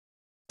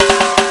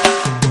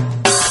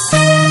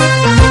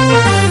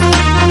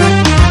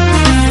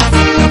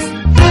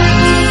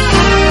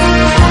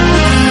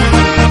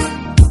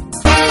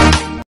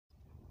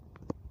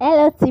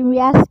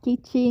Teamria's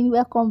Kitchen.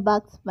 Welcome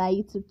back to my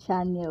YouTube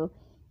channel.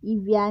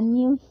 If you are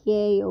new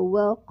here, you're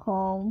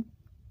welcome.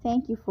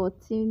 Thank you for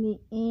tuning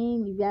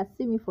in. If you are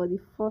seeing me for the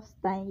first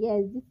time,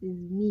 yes, this is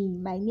me.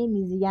 My name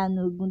is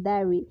Yano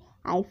Gundari.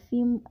 I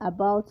film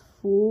about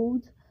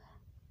food,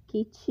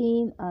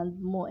 kitchen, and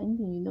more.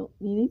 Anything you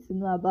need to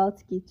know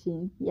about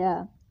kitchen.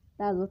 Yeah,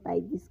 that's what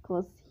I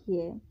discuss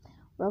here.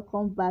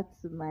 Welcome back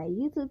to my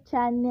YouTube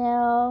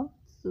channel,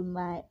 to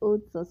my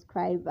old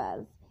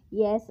subscribers.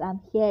 Yes, I'm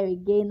here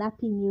again.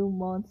 Happy new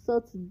month. So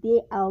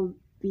today I'll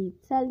be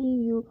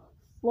telling you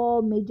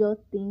four major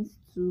things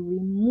to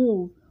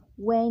remove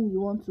when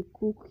you want to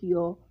cook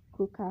your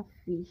croaker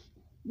fish.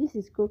 This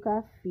is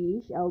croaker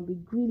fish. I'll be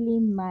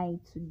grilling mine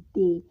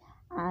today,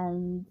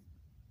 and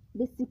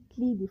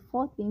basically the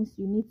four things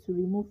you need to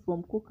remove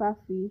from croaker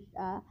fish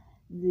are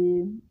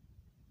the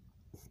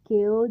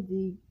scale,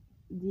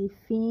 the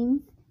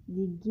fins,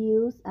 the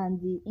gills, and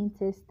the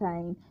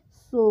intestine.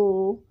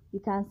 So you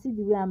can see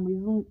the way I'm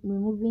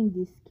removing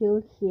the scale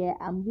here.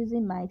 I'm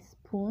using my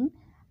spoon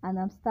and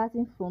I'm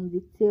starting from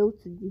the tail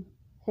to the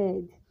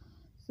head.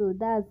 So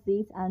that's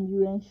it, and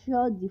you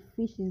ensure the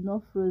fish is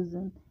not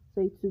frozen,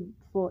 so it will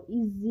for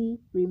easy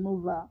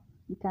removal.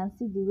 You can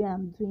see the way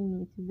I'm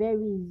doing it,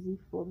 very easy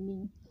for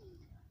me.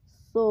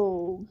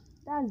 So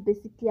that's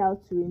basically how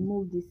to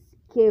remove the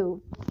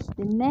scale.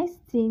 The next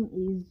thing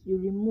is you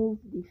remove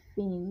the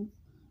fins.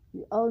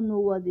 You all know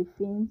what the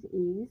fins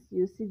is.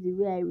 You see the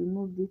way I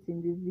removed it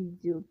in the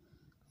video.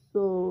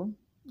 So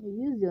you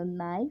use your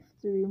knife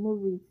to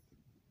remove it.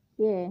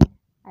 Here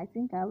I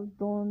think I've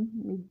done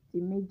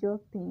the major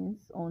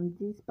things on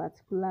this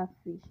particular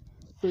fish.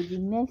 So the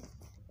next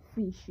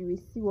fish, you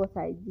will see what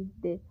I did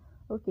there.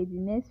 Okay, the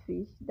next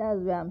fish, that's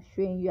where I'm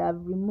showing you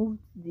I've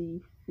removed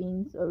the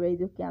fins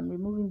already. Okay, I'm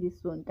removing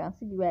this one. You can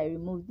see the way I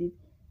removed it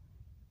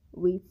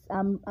with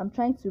I'm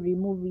trying to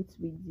remove it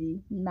with the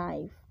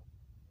knife.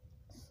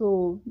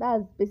 So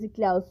that's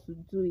basically how to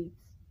do it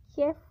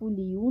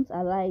carefully. You won't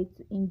allow it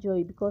to injure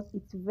you because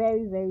it's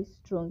very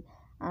strong,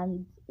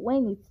 and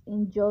when it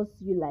injures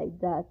you like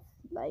that,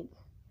 like,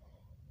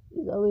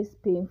 it's always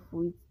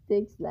painful. It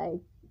takes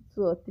like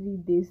 2 or 3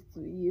 days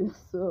to heal.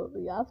 So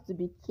you have to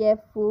be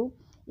careful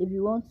if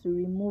you want to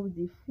remove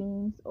the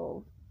fins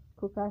of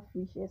croaker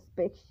fish,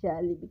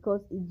 especially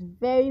because it's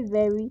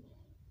very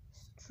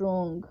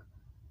strong.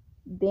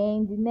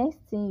 Then the next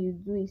thing you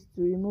do is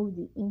to remove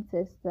the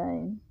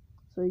intestine.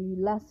 So you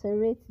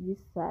lacerate this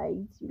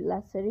side, you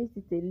lacerate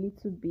it a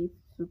little bit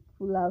to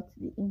pull out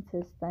the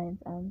intestines,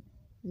 and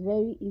it's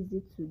very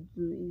easy to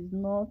do. It's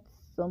not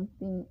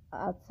something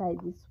outside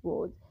this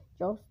world.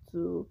 Just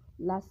to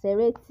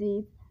lacerate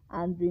it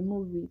and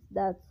remove it.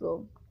 That's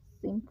all.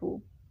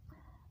 Simple.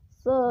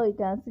 So you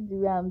can see the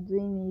way I'm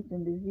doing it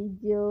in the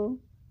video.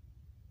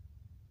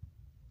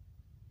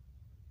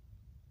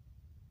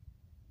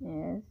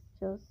 Yes,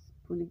 just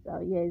pull it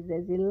out. Yes,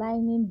 there's a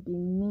lining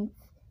beneath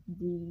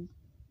the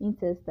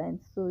intestine,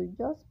 so you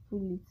just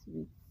pull it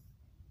with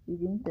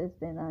the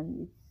intestine,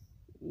 and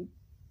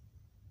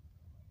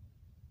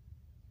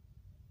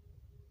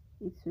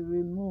it's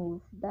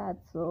removed.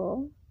 That's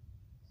all.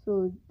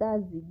 So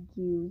that's the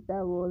gills.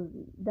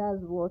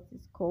 That's what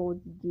is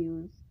called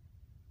gills.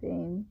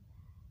 Then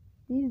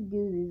this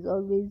gill is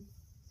always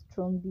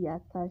strongly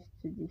attached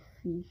to the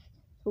fish.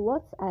 So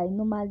what I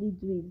normally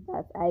do is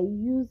that I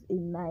use a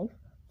knife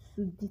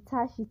to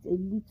detach it a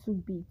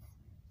little bit.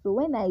 So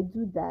when I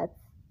do that,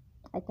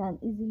 I can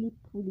easily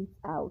pull it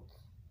out.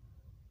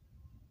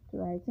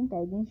 So I think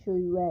I didn't show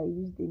you where I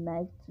used the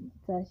knife to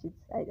detach it.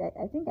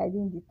 I think I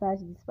didn't detach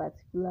this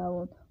particular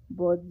one,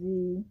 but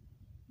the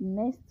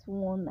next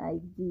one I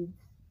did,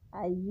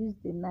 I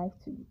used the knife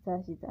to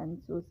detach it, and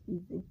it was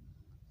easy.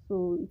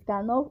 So it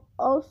can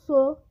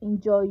also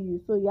injure you,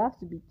 so you have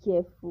to be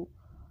careful,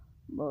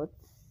 but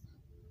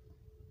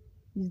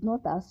it's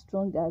not as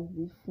strong as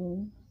the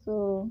fin.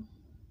 So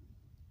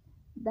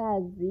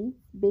that's it,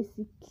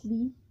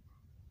 basically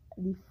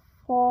the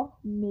four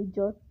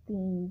major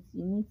things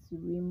you need to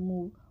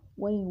remove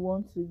when you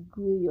want to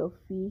grill your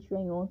fish,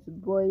 when you want to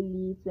boil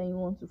it, when you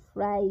want to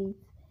fry it.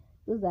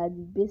 Those are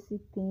the basic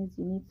things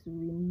you need to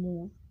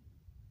remove.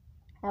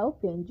 I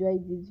hope you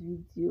enjoyed this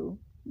video.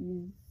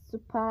 It's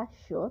super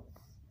short,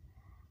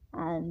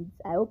 and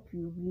I hope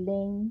you've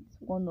learned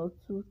one or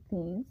two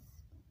things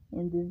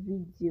in the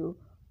video.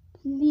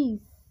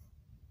 Please,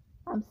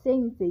 I'm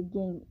saying it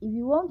again, if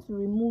you want to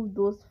remove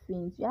those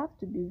fins, you have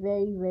to be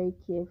very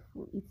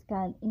careful. It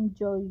can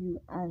injure you,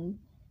 and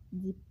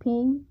the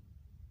pain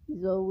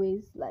is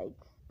always like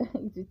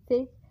it will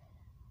take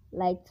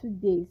like 2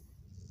 days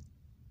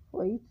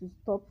for you to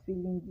stop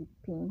feeling the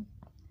pain.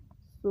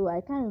 So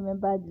I can't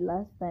remember the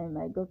last time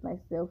I got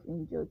myself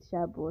injured,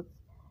 but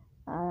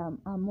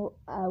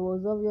I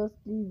was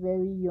obviously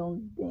very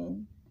young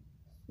then.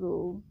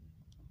 So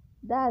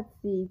that's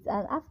it,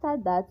 and after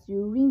that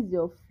you rinse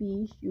your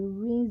fish. You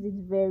rinse it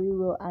very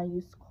well and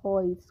you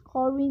score it.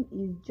 Scoring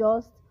is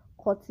just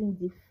cutting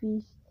the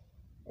fish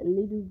a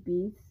little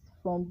bit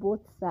from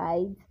both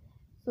sides,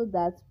 so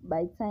that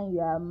by the time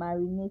you are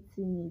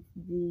marinating it,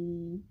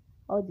 the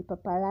all the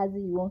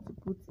paparazzi you want to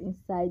put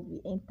inside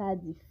will enter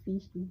the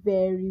fish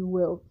very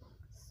well.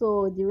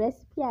 So the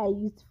recipe I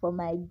used for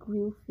my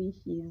grilled fish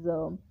is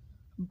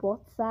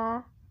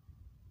butter,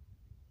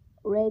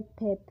 red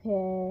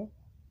pepper,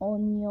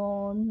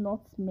 onion,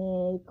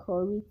 nutmeg,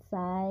 curry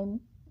thyme,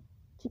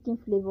 chicken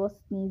flavor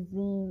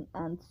seasoning,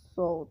 and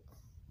salt.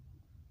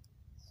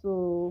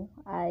 So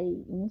I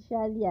used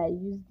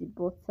the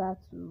butter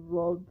to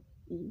rub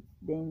it,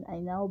 then I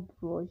now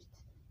brushed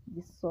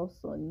the sauce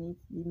on it,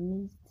 the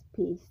mixed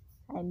paste.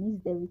 I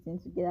mixed everything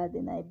together,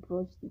 then I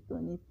brushed it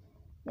on it.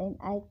 Then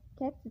I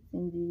kept it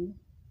in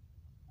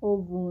the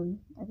oven,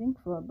 I think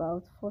for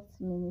about 40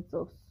 minutes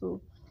or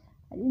so.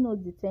 I didn't know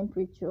the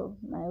temperature.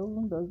 My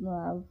oven does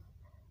not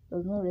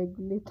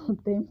regulate on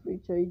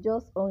temperature. You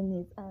just on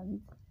it,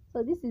 and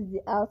so this is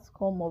the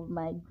outcome of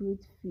my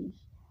grilled fish.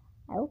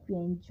 I hope you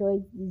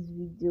enjoyed this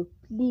video.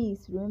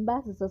 Please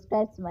remember to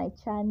subscribe to my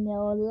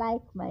channel,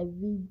 like my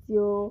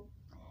video,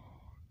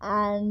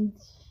 and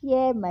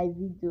share my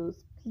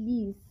videos.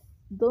 Please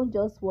don't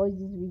just watch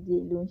this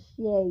video alone,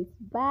 share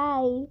it.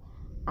 Bye.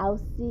 I'll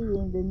see you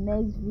in the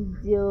next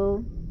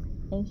video.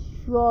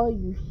 Ensure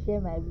you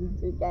share my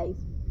video, guys.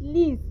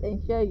 Please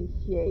ensure you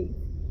share it.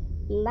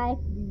 Like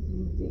this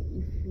video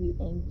if you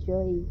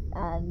enjoy it,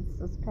 and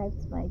subscribe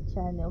to my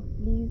channel.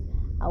 Please,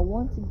 I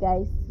want you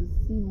guys to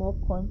see more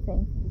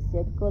content this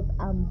year, because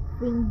I'm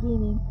bringing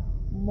in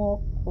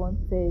more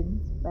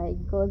content by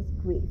God's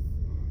grace,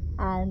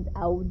 and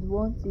I would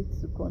want you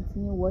to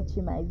continue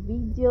watching my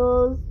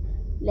videos.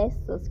 Let's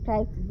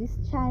subscribe to this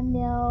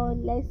channel,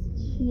 let's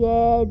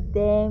share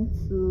them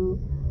to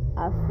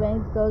our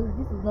friends, because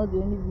this is not the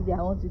only video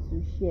I want you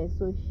to share.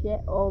 So share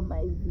all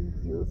my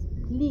videos,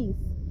 please.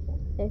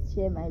 Let's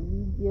share my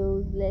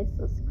videos, let's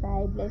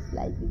subscribe, let's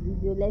like the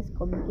video, let's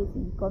communicate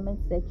in the comment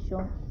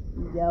section.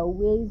 If there are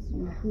ways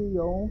you grill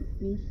your own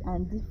fish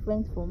and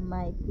different from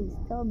mine, please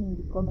tell me in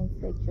the comment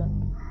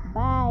section.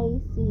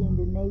 Bye, see you in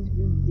the next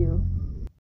video.